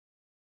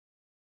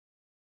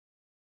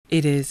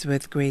It is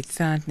with great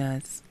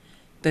sadness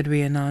that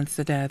we announce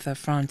the death of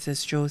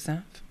Francis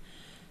Joseph,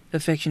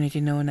 affectionately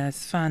known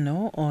as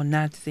Fano or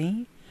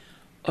Nazi,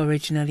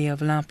 originally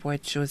of La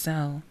Pointe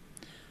Choiseul,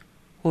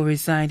 who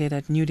resided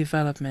at New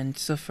Development,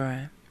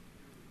 Soufrière.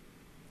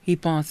 He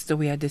passed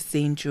away at the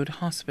St.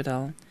 Jude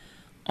Hospital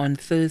on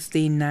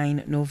Thursday,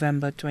 9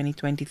 November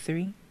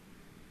 2023.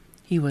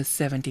 He was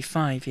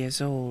 75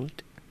 years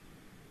old.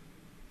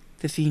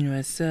 The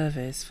funeral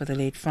service for the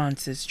late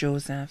Francis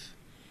Joseph,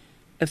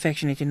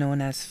 affectionately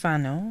known as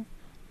Fano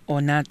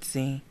or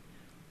Nazi,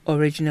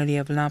 originally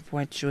of La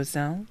Pointe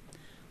Choiseul,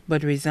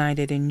 but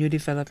resided in New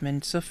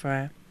Development,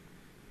 Soufrière,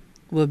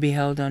 will be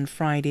held on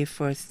Friday,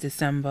 1st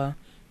December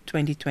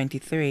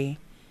 2023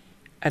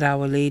 at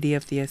Our Lady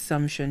of the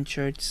Assumption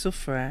Church,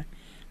 Soufrière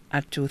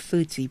at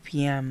 2:30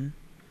 p.m.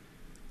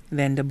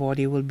 Then the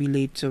body will be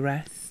laid to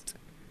rest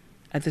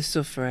at the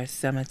Soufrière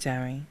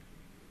Cemetery.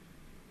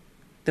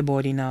 The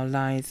body now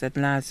lies at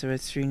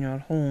Lazarus Funeral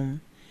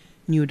Home,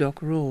 New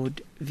Dock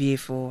Road,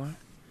 Vieux-Fort.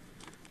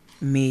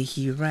 May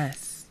he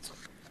rest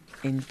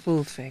in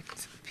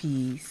perfect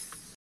peace.